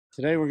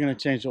Today we're going to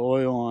change the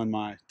oil on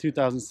my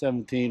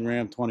 2017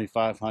 Ram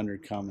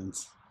 2500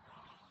 Cummins.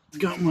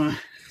 Got my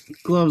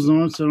gloves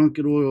on so I don't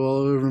get oil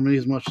all over me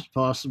as much as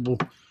possible.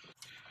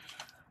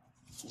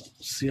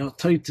 See how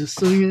tight this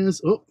thing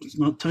is. Oh, it's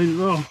not tight at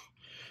all.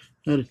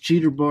 Got a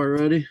cheater bar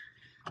ready.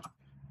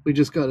 We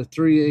just got a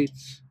 3/8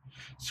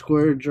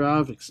 square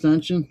drive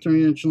extension,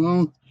 3-inch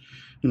long,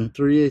 and a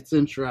 3/8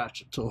 inch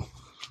ratchet tool.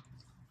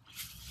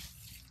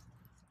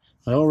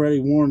 I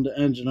already warmed the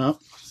engine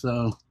up,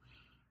 so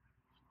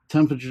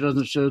temperature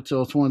doesn't show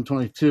till it's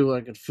 122.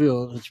 I could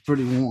feel it. It's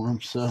pretty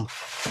warm, so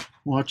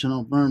watching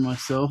I'll burn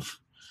myself.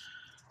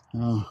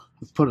 I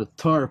put a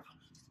tarp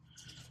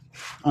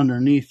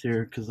underneath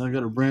here because I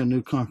got a brand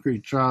new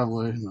concrete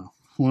driveway and I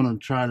want to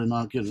try to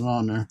not get it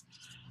on there.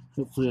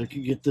 Hopefully I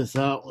can get this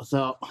out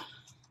without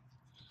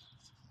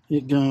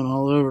it going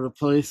all over the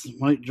place. It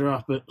might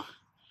drop it.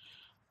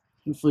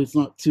 Hopefully it's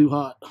not too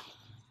hot.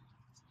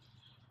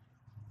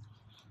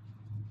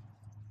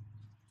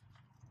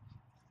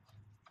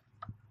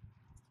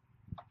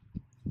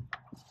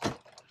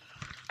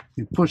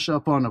 You push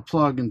up on the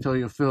plug until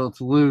you feel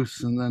it's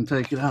loose and then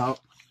take it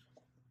out.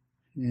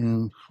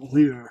 And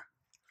we are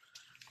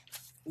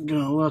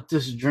gonna let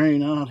this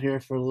drain out here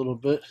for a little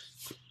bit.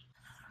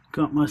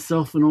 Got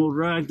myself an old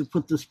rag to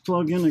put this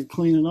plug in and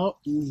clean it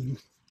up.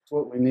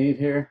 What we need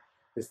here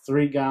is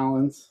 3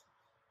 gallons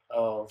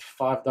of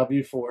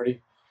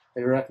 5W40.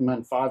 They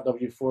recommend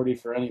 5W40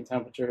 for any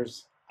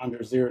temperatures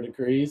under 0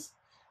 degrees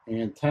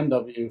and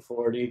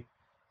 10W40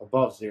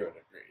 above 0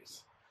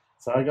 degrees.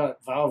 So I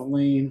got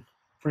Valvoline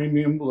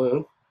Premium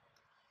Blue.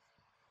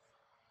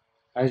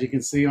 As you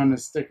can see on the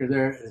sticker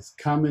there, it is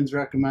Cummins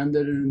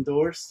recommended and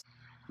endorsed.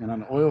 And on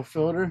the oil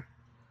filter,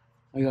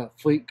 I got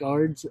Fleet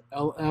Guards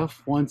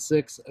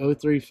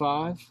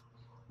LF16035.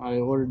 I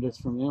ordered this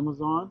from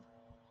Amazon.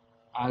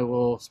 I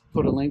will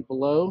put a link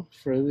below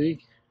for the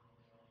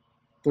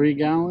 3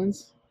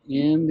 gallons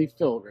and the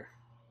filter.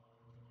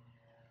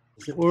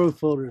 The oil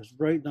filter is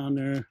right down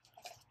there.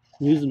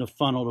 I'm using a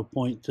funnel to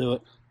point to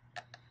it.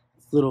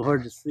 It's a little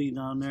hard to see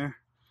down there.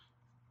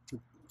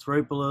 It's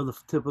right below the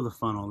tip of the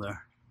funnel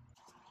there.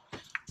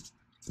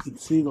 You can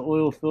see the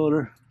oil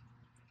filter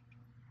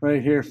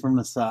right here from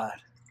the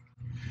side.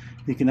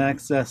 You can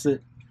access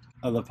it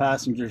on the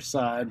passenger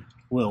side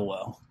wheel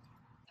well.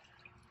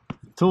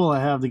 The tool I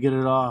have to get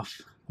it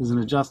off is an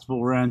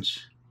adjustable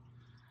wrench.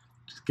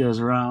 Just goes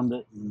around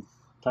it and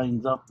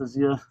tightens up as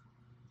you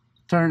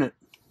turn it.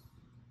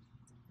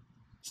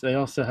 So they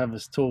also have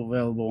this tool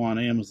available on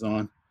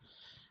Amazon.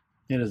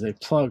 It is a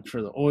plug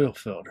for the oil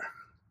filter.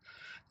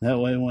 That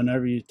way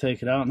whenever you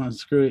take it out and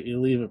unscrew it, you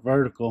leave it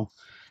vertical.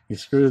 You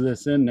screw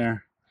this in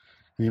there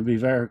and you'll be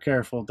very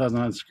careful it doesn't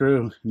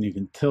unscrew, and you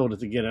can tilt it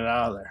to get it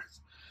out of there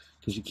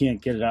because you can't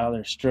get it out of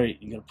there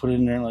straight. You gotta put it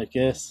in there like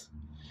this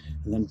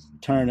and then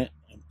turn it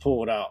and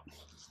pull it out.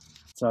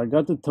 So I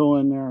got the tool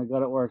in there, I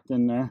got it worked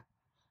in there.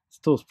 This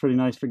tool's pretty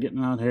nice for getting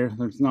out here.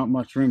 There's not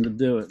much room to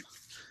do it.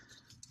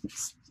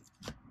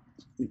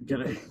 You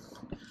gotta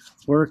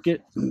work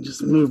it and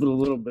just move it a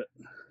little bit.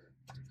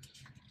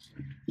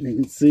 You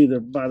can see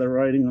that by the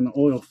writing on the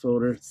oil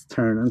filter, it's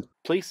turning.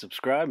 Please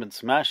subscribe and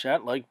smash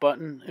that like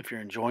button if you're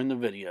enjoying the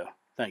video.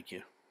 Thank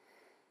you.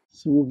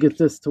 So we'll get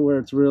this to where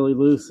it's really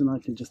loose and I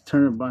can just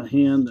turn it by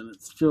hand and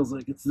it feels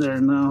like it's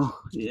there now.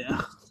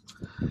 Yeah.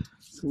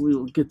 So we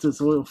will get this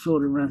oil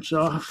filter wrench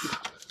off.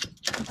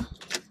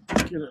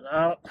 Get it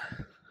out.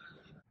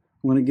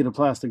 I'm going to get a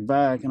plastic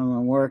bag and I'm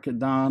going to work it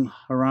down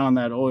around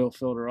that oil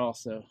filter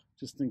also,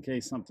 just in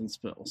case something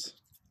spills.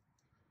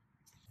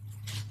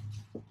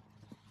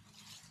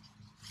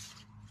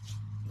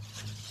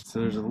 So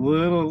there's a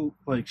little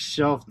like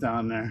shelf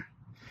down there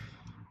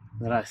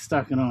that I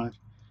stuck it on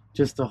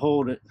just to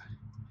hold it.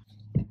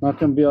 Not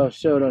going to be able to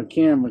show it on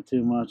camera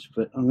too much,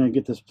 but I'm going to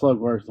get this plug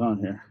worked on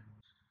here.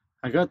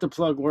 I got the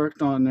plug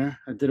worked on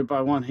there. I did it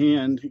by one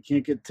hand. You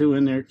can't get 2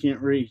 in there,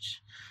 can't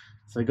reach.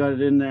 So I got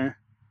it in there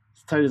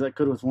as tight as I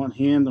could with one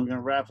hand. I'm going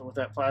to wrap it with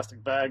that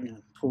plastic bag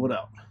and pull it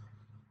out.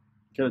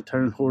 Got to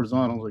turn it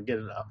horizontal to get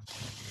it out.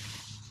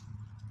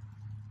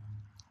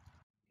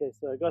 Okay,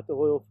 so I got the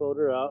oil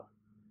filter out.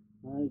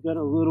 I got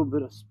a little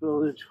bit of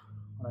spillage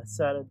when I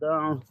sat it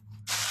down.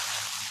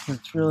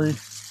 It's really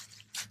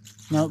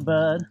not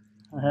bad.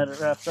 I had it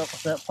wrapped up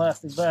with that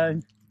plastic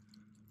bag.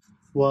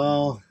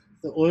 While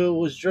the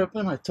oil was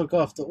dripping, I took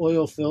off the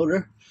oil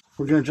filter.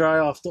 We're going to dry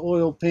off the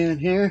oil pan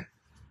here.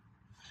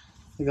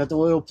 I got the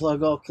oil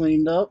plug all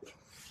cleaned up.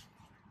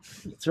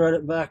 Thread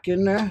it back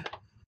in there.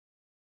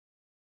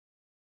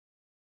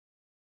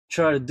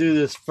 Try to do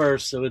this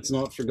first so it's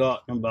not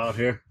forgotten about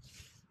here.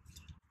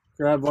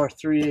 Grab our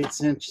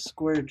 3/8 inch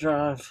square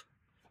drive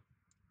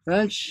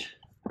wrench.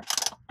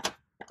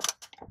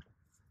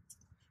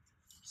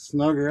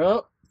 Snug her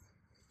up.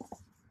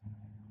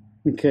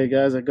 Okay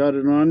guys, I got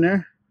it on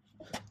there.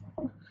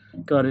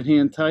 Got it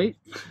hand tight.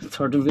 It's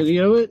hard to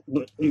video it,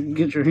 but you can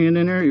get your hand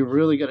in there. You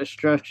really got to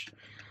stretch.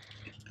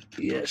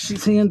 Yeah,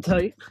 she's hand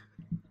tight.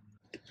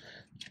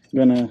 I'm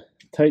gonna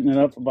tighten it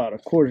up about a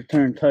 1/4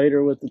 turn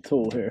tighter with the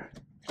tool here.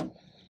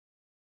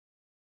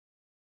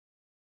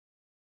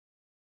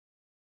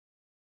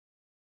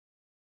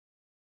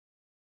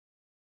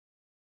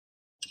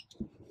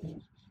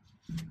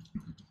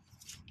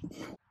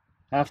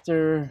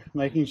 After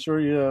making sure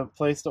you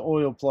place the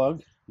oil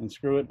plug and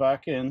screw it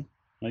back in,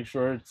 make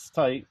sure it's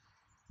tight,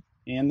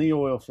 and the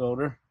oil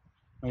filter,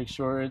 make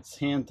sure it's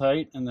hand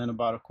tight, and then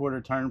about a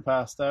quarter turn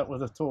past that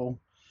with a tool.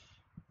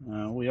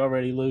 We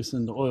already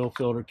loosened the oil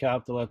filter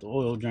cap to let the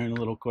oil drain a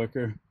little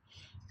quicker.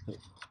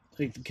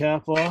 Take the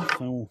cap off,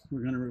 and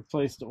we're going to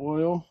replace the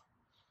oil.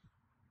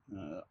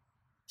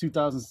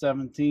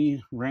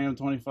 2017 Ram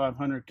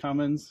 2500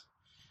 Cummins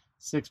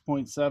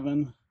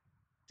 6.7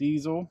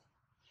 diesel,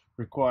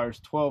 requires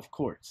 12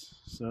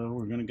 quarts. So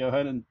we're going to go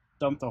ahead and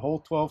dump the whole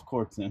 12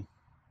 quarts in.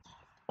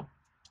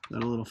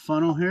 Got a little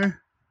funnel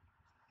here.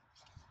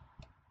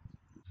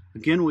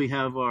 Again, we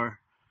have our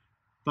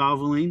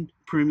Valvoline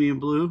Premium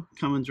Blue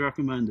Cummins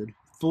recommended,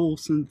 full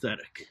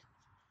synthetic.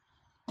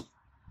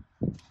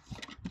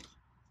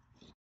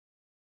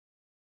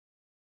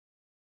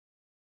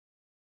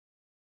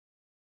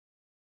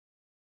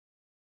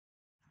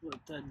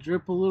 Let that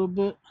drip a little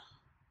bit.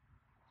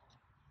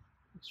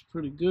 Looks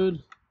pretty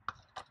good.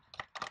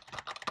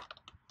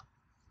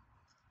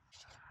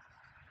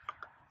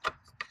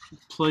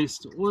 Place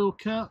the oil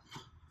cap.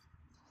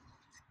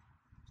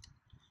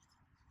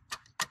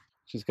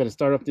 Just got to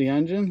start up the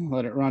engine,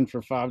 let it run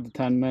for 5 to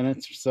 10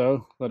 minutes or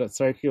so, let it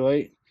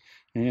circulate,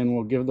 and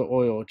we'll give the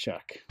oil a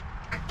check.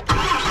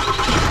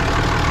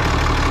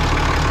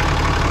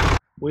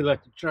 We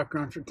let the truck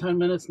run for 10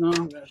 minutes now.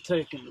 I'm going to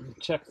take and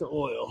check the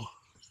oil.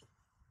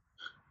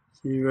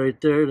 See right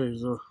there,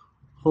 there's a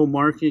hole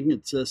marking.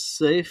 It says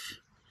safe.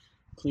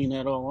 Clean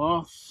that all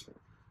off.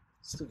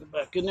 Stick it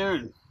back in there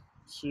and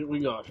see what we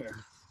got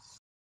here.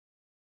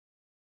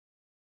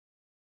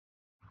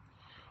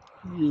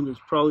 And it's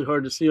probably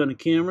hard to see on the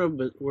camera,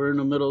 but we're in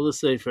the middle of the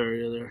safe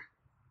area there.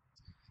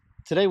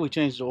 Today we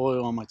changed the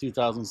oil on my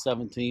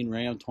 2017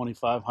 Ram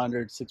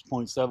 2500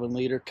 6.7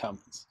 liter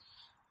Cummins.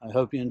 I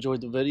hope you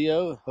enjoyed the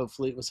video.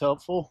 Hopefully it was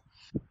helpful.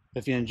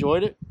 If you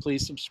enjoyed it,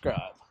 please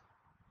subscribe.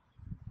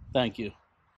 Thank you.